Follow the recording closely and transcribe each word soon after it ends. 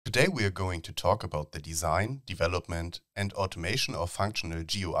Today we are going to talk about the design, development and automation of functional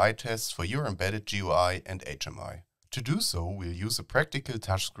GUI tests for your embedded GUI and HMI. To do so, we'll use a practical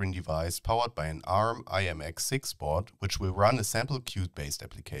touchscreen device powered by an ARM IMX6 board, which will run a sample Qt-based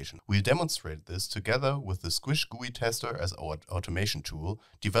application. We'll demonstrate this together with the Squish GUI Tester as our automation tool,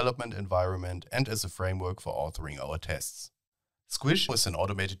 development environment, and as a framework for authoring our tests. Squish is an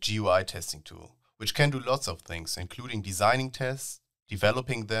automated GUI testing tool, which can do lots of things, including designing tests,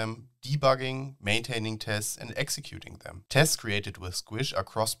 developing them, debugging, maintaining tests, and executing them. Tests created with Squish are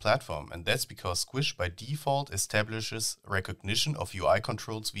cross-platform, and that's because Squish by default establishes recognition of UI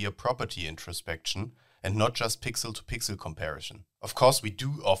controls via property introspection and not just pixel-to-pixel comparison. Of course, we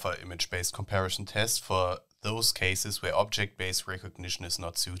do offer image-based comparison tests for those cases where object-based recognition is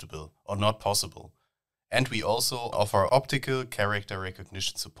not suitable or not possible. And we also offer optical character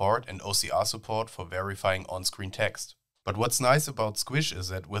recognition support and OCR support for verifying on-screen text. But what's nice about Squish is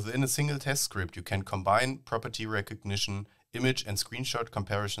that within a single test script you can combine property recognition, image and screenshot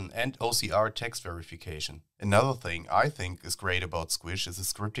comparison, and OCR text verification. Another thing I think is great about Squish is the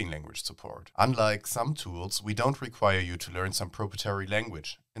scripting language support. Unlike some tools, we don't require you to learn some proprietary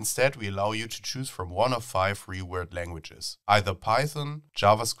language. Instead, we allow you to choose from one of 5 real-world languages, either Python,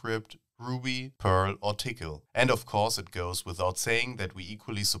 JavaScript, Ruby, Perl, or Tcl. And of course, it goes without saying that we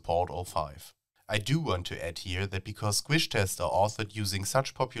equally support all 5. I do want to add here that because Squish tests are authored using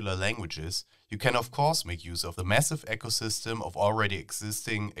such popular languages, you can of course make use of the massive ecosystem of already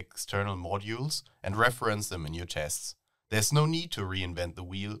existing external modules and reference them in your tests. There's no need to reinvent the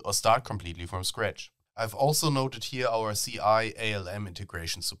wheel or start completely from scratch. I've also noted here our CI/ALM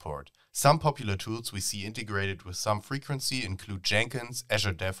integration support. Some popular tools we see integrated with some frequency include Jenkins,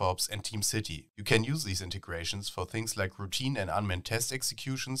 Azure DevOps, and TeamCity. You can use these integrations for things like routine and unmanned test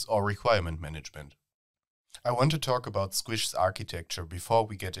executions or requirement management. I want to talk about Squish's architecture before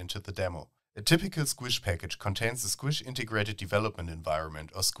we get into the demo. A typical Squish package contains the Squish Integrated Development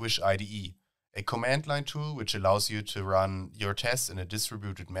Environment, or Squish IDE, a command line tool which allows you to run your tests in a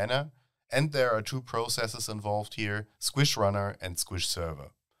distributed manner. And there are 2 processes involved here, Squish Runner and Squish Server.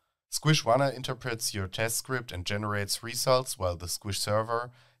 Squish Runner interprets your test script and generates results, while the Squish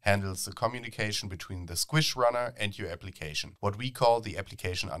Server handles the communication between the Squish Runner and your application, what we call the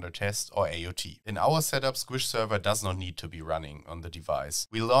application under test, or AOT. In our setup, Squish Server does not need to be running on the device.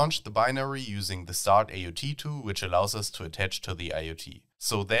 We launched the binary using the start AOT tool, which allows us to attach to the IoT.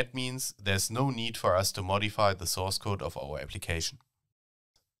 So that means there's no need for us to modify the source code of our application.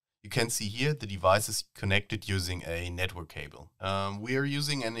 You can see here the device is connected using a network cable. We are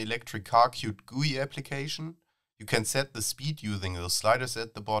using an electric car Qt GUI application. You can set the speed using those sliders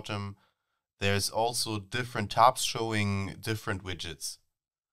at the bottom. There's also different tabs showing different widgets.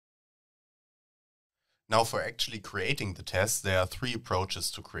 Now for actually creating the test, there are 3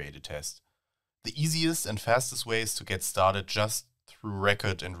 approaches to create a test. The easiest and fastest way is to get started just through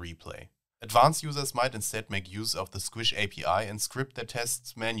record and replay. Advanced users might instead make use of the Squish API and script their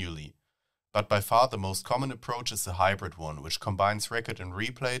tests manually. But by far the most common approach is the hybrid one, which combines record and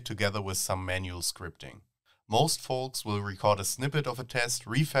replay together with some manual scripting. Most folks will record a snippet of a test,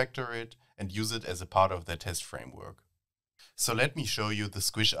 refactor it, and use it as a part of their test framework. So let me show you the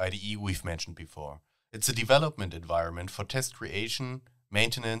Squish IDE we've mentioned before. It's a development environment for test creation,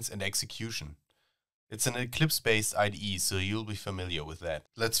 maintenance, and execution. It's an Eclipse-based IDE, so you'll be familiar with that.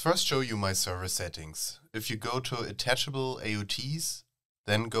 Let's first show you my server settings. If you go to Attachable AOTs,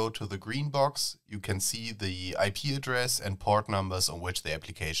 then go to the green box, you can see the IP address and port numbers on which the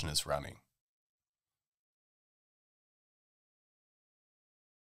application is running.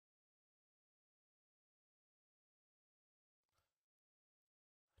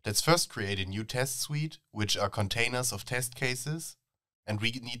 Let's first create a new test suite, which are containers of test cases, and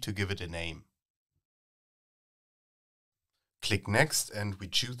we need to give it a name. Click Next and we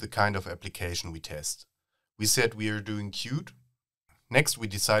choose the kind of application we test. We said we are doing Qt. Next we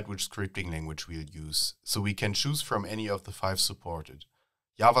decide which scripting language we'll use, so we can choose from any of the 5 supported: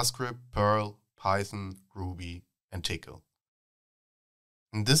 JavaScript, Perl, Python, Ruby, and Tcl.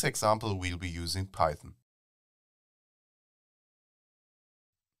 In this example we'll be using Python.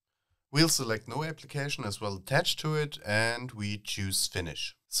 We'll select No Application as well attached to it, and we choose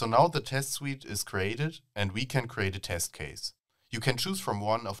Finish. So now the test suite is created and we can create a test case. You can choose from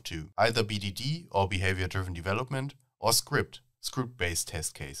one of 2, either BDD or behavior-driven development, or script-based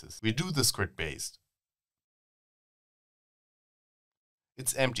test cases. We do the script-based.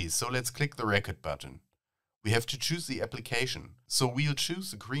 It's empty, so let's click the record button. We have to choose the application, so we'll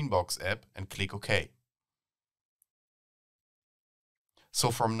choose the Greenbox app and click OK. So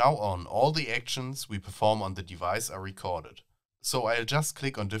from now on, all the actions we perform on the device are recorded. So I'll just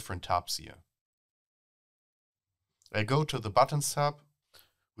click on different tabs here. I go to the Buttons tab,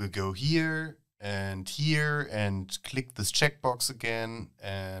 we'll go here and click this checkbox again,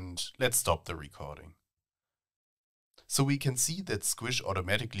 and let's stop the recording. So we can see that Squish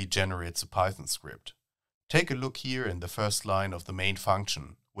automatically generates a Python script. Take a look here in the first line of the main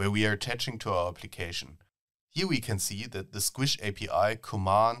function, where we are attaching to our application. Here we can see that the Squish API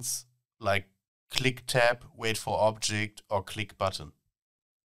commands like click tab, wait for object, or click button.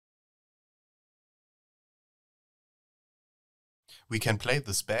 We can play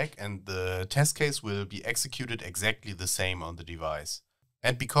this back and the test case will be executed exactly the same on the device.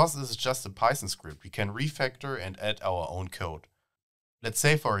 And because this is just a Python script, we can refactor and add our own code. Let's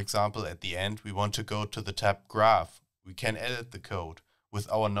say, for example, at the end we want to go to the tab Graph. We can edit the code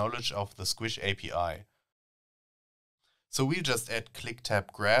with our knowledge of the Squish API. So we'll just add click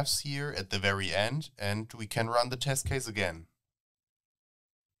tab graphs here at the very end, and we can run the test case again.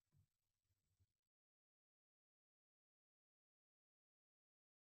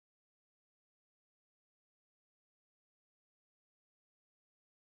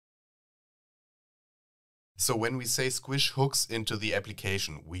 So when we say Squish hooks into the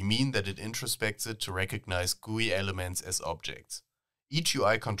application, we mean that it introspects it to recognize GUI elements as objects. Each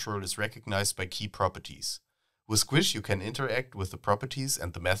UI control is recognized by key properties. With Squish, you can interact with the properties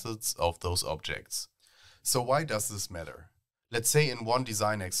and the methods of those objects. So why does this matter? Let's say in one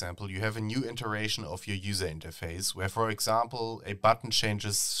design example, you have a new iteration of your user interface where, for example, a button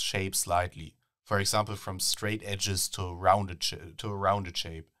changes shape slightly. For example, from straight edges to a rounded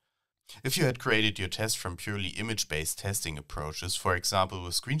shape. If you had created your test from purely image-based testing approaches, for example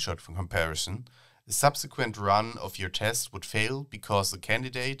with screenshot comparison, the subsequent run of your test would fail because the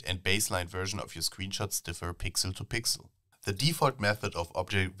candidate and baseline version of your screenshots differ pixel to pixel. The default method of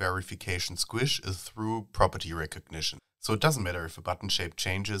object verification Squish is through property recognition. So it doesn't matter if a button shape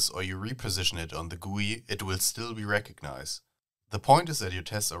changes or you reposition it on the GUI, it will still be recognized. The point is that your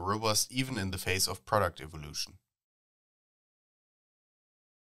tests are robust even in the face of product evolution.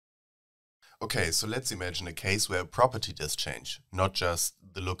 Okay, so let's imagine a case where a property does change, not just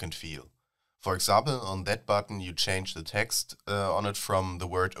the look and feel. For example, on that button you change the text on it from the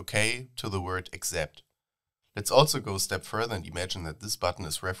word OK to the word accept. Let's also go a step further and imagine that this button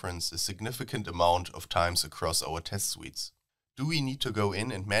is referenced a significant amount of times across our test suites. Do we need to go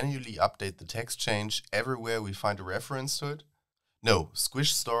in and manually update the text change everywhere we find a reference to it? No,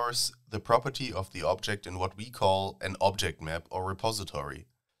 Squish stores the property of the object in what we call an object map or repository.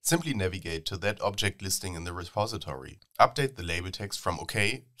 Simply navigate to that object listing in the repository, update the label text from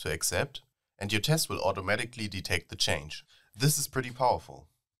OK to accept, and your test will automatically detect the change. This is pretty powerful.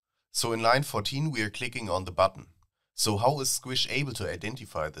 So in line 14 we are clicking on the button. So how is Squish able to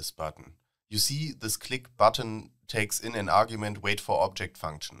identify this button? You see this click button takes in an argument wait for object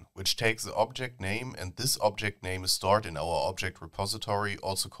function, which takes the object name, and this object name is stored in our object repository,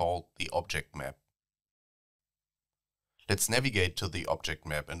 also called the object map. Let's navigate to the object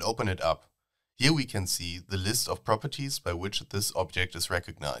map and open it up. Here we can see the list of properties by which this object is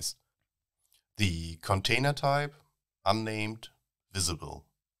recognized. The container type, unnamed, visible.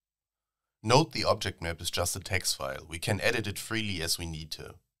 Note the object map is just a text file. We can edit it freely as we need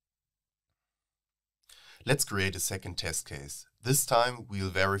to. Let's create a second test case. This time we'll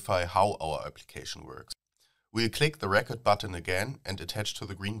verify how our application works. We'll click the record button again and attach to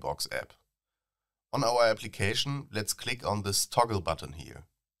the Greenbox app. On our application, let's click on this toggle button here.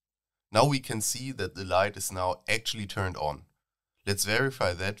 Now we can see that the light is now actually turned on. Let's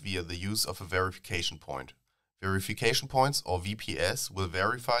verify that via the use of a verification point. Verification points, or VPS, will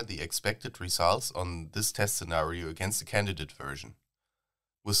verify the expected results on this test scenario against the candidate version.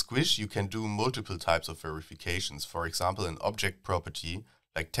 With Squish, you can do multiple types of verifications, for example an object property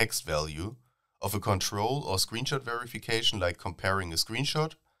like text value, of a control or screenshot verification like comparing a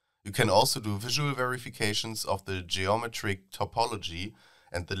screenshot. You can also do visual verifications of the geometric topology,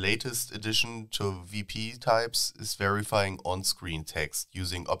 and the latest addition to VP types is verifying on-screen text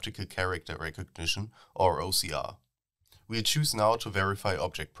using optical character recognition or OCR. We'll choose now to verify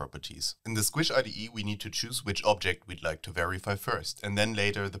object properties. In the Squish IDE we need to choose which object we'd like to verify first, and then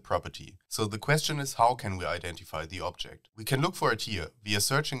later the property. So the question is, how can we identify the object? We can look for it here via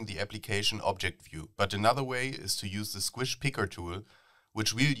searching the application object view, but another way is to use the Squish picker tool,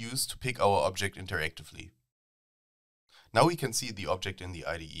 which we'll use to pick our object interactively. Now we can see the object in the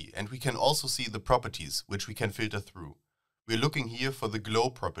IDE, and we can also see the properties, which we can filter through. We're looking here for the glow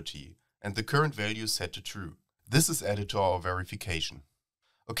property, and the current value is set to true. This is added to our verification.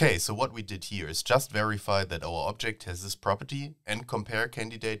 Okay, so what we did here is just verify that our object has this property and compare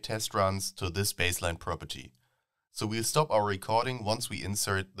candidate test runs to this baseline property. so we'll stop our recording once we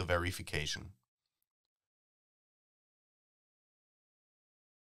insert the verification.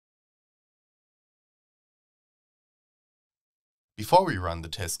 Before we run the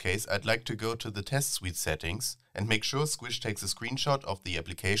test case, I'd like to go to the test suite settings and make sure Squish takes a screenshot of the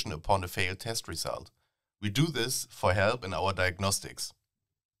application upon a failed test result. We do this for help in our diagnostics.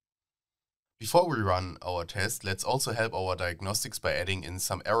 Before we run our test, let's also help our diagnostics by adding in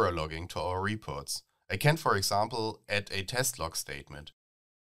some error logging to our reports. I can, for example, add a test log statement.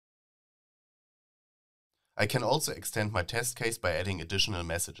 I can also extend my test case by adding additional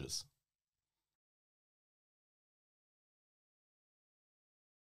messages.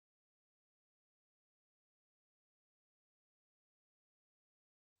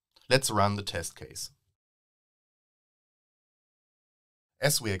 Let's run the test case.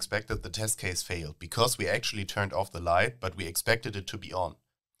 As we expected, the test case failed because we actually turned off the light, but we expected it to be on.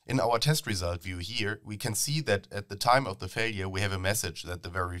 In our test result view here, we can see that at the time of the failure we have a message that the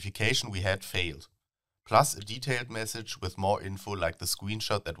verification we had failed, plus a detailed message with more info like the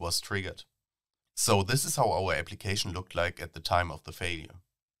screenshot that was triggered. So this is how our application looked like at the time of the failure.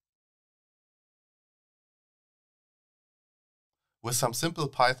 With some simple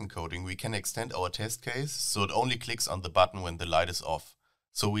Python coding, we can extend our test case so it only clicks on the button when the light is off.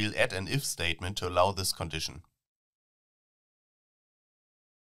 So we'll add an if statement to allow this condition.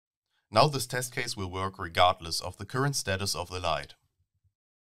 Now this test case will work regardless of the current status of the light.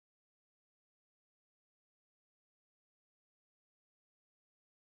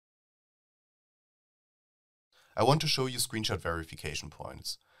 I want to show you screenshot verification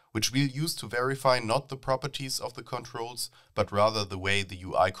points, which we'll use to verify not the properties of the controls, but rather the way the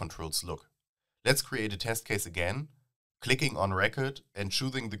UI controls look. Let's create a test case again, clicking on Record and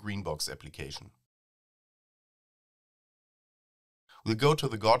choosing the green box application. We'll go to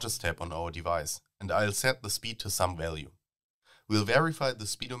the Gauges tab on our device, and I'll set the speed to some value. We'll verify the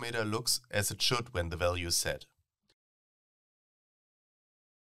speedometer looks as it should when the value is set.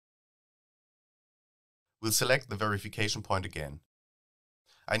 We'll select the verification point again.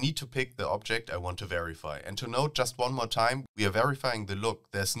 I need to pick the object I want to verify, and to note just one more time, we are verifying the look,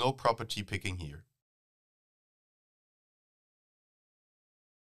 there's no property picking here.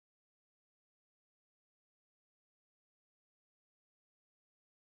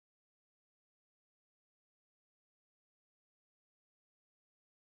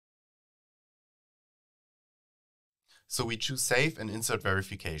 So we choose Save and Insert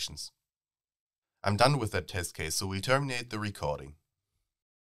Verifications. I'm done with that test case, so we'll terminate the recording.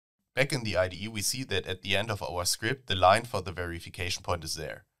 Back in the IDE, we see that at the end of our script, the line for the verification point is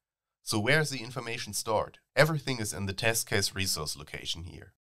there. So where is the information stored? Everything is in the test case resource location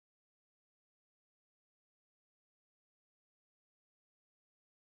here.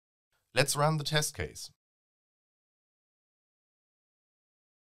 Let's run the test case.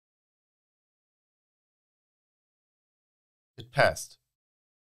 It passed.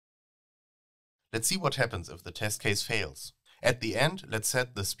 Let's see what happens if the test case fails. At the end, let's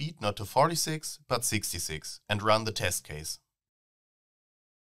set the speed not to 46, but 66 and run the test case.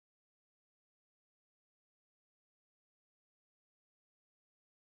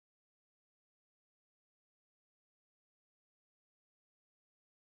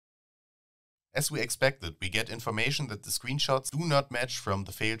 As we expected, we get information that the screenshots do not match from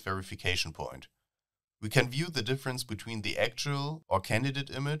the failed verification point. We can view the difference between the actual or candidate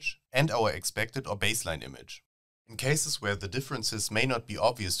image and our expected or baseline image. In cases where the differences may not be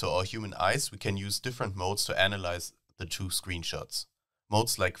obvious to our human eyes, we can use different modes to analyze the two screenshots.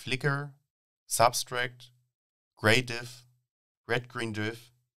 Modes like flicker, subtract, gray diff, red-green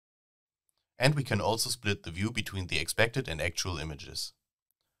diff, and we can also split the view between the expected and actual images.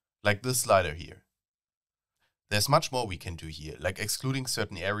 Like this slider here. There's much more we can do here, like excluding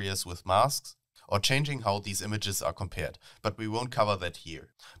certain areas with masks, or changing how these images are compared, but we won't cover that here.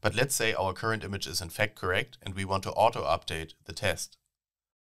 But let's say our current image is in fact correct and we want to auto-update the test.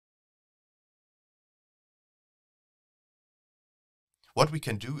 What we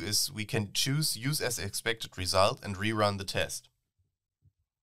can do is we can choose Use as Expected Result and rerun the test.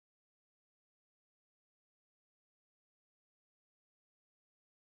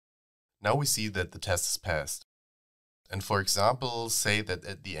 Now we see that the test is passed. And for example, say that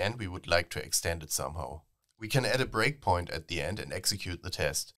at the end we would like to extend it somehow. We can add a breakpoint at the end and execute the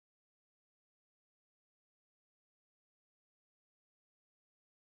test.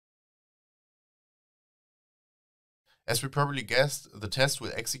 As we probably guessed, the test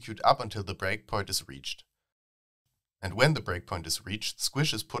will execute up until the breakpoint is reached. And when the breakpoint is reached,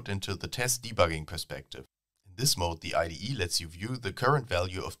 Squish is put into the test debugging perspective. In this mode, the IDE lets you view the current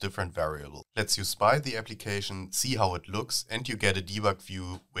value of different variables, lets you spy the application, see how it looks, and you get a debug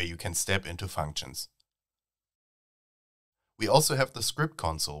view where you can step into functions. We also have the script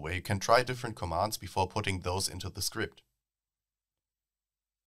console, where you can try different commands before putting those into the script.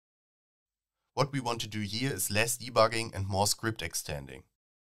 What we want to do here is less debugging and more script extending.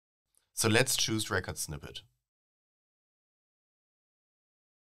 So let's choose record snippet.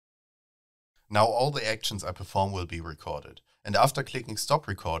 Now all the actions I perform will be recorded, and after clicking stop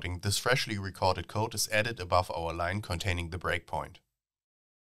recording, this freshly recorded code is added above our line containing the breakpoint.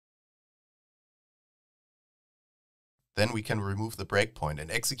 Then we can remove the breakpoint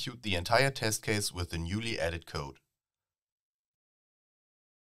and execute the entire test case with the newly added code.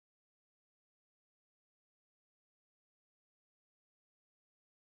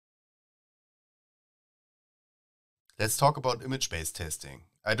 Let's talk about image-based testing.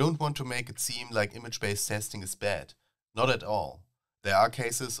 I don't want to make it seem like image-based testing is bad. Not at all. There are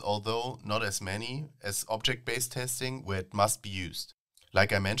cases, although not as many, as object-based testing where it must be used.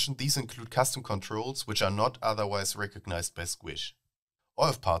 Like I mentioned, these include custom controls which are not otherwise recognized by Squish. Or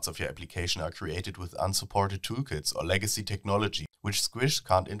if parts of your application are created with unsupported toolkits or legacy technology which Squish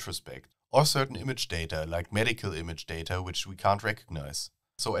can't introspect. Or certain image data, like medical image data, which we can't recognize.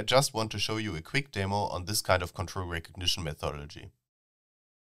 So I just want to show you a quick demo on this kind of control recognition methodology.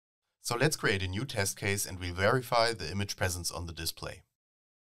 So let's create a new test case and we'll verify the image presence on the display.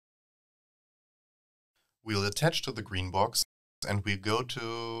 We'll attach to the green box and we'll go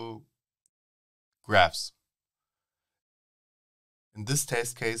to Graphs. In this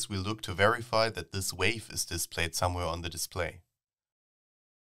test case, we'll look to verify that this wave is displayed somewhere on the display.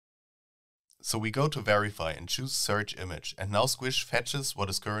 So we go to Verify and choose Search Image, and now Squish fetches what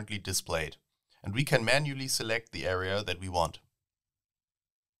is currently displayed. And we can manually select the area that we want.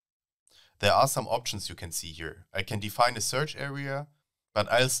 There are some options you can see here. I can define a search area,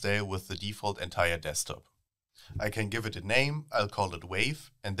 but I'll stay with the default entire desktop. I can give it a name, I'll call it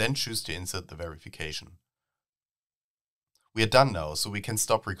Wave, and then choose to insert the verification. We are done now, so we can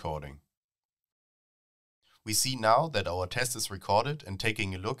stop recording. We see now that our test is recorded, and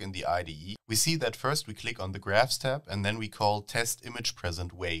taking a look in the IDE, we see that first we click on the Graphs tab and then we call Test Image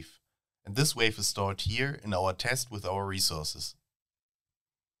Present Wave. And this wave is stored here in our test with our resources.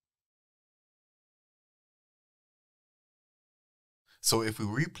 So if we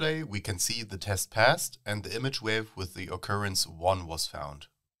replay, we can see the test passed and the image wave with the occurrence 1 was found.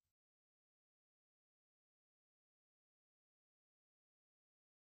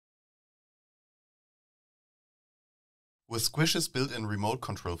 With Squish's built-in remote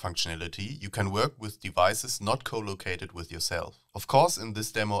control functionality, you can work with devices not co-located with yourself. Of course, in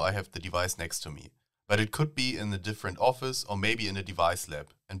this demo I have the device next to me, but it could be in a different office or maybe in a device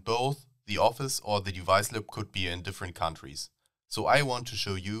lab, and both the office or the device lab could be in different countries. So I want to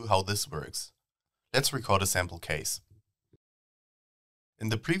show you how this works. Let's record a sample case. In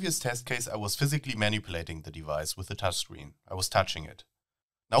the previous test case, I was physically manipulating the device with the touchscreen. I was touching it.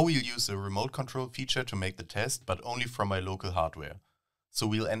 Now we'll use a remote control feature to make the test, but only from my local hardware. So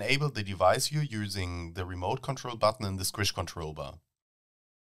we'll enable the device view using the remote control button in the Squish control bar.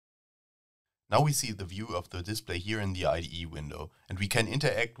 Now we see the view of the display here in the IDE window, and we can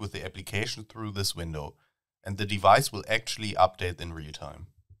interact with the application through this window, and the device will actually update in real time.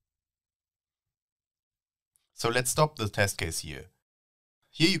 So let's stop the test case here.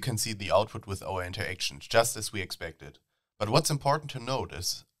 Here you can see the output with our interactions, just as we expected. But what's important to note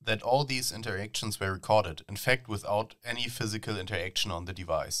is that all these interactions were recorded, in fact without any physical interaction on the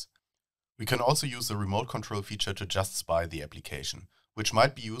device. We can also use the remote control feature to just spy the application, which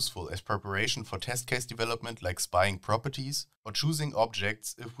might be useful as preparation for test case development like spying properties or choosing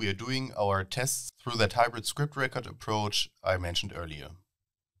objects if we are doing our tests through that hybrid script record approach I mentioned earlier.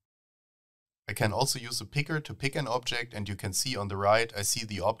 I can also use a picker to pick an object, and you can see on the right I see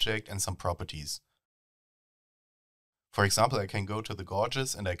the object and some properties. For example, I can go to the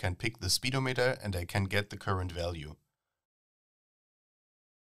gauges and I can pick the speedometer and I can get the current value.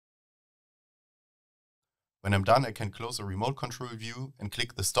 When I'm done, I can close a remote control view and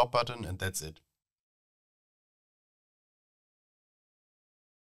click the stop button, and that's it.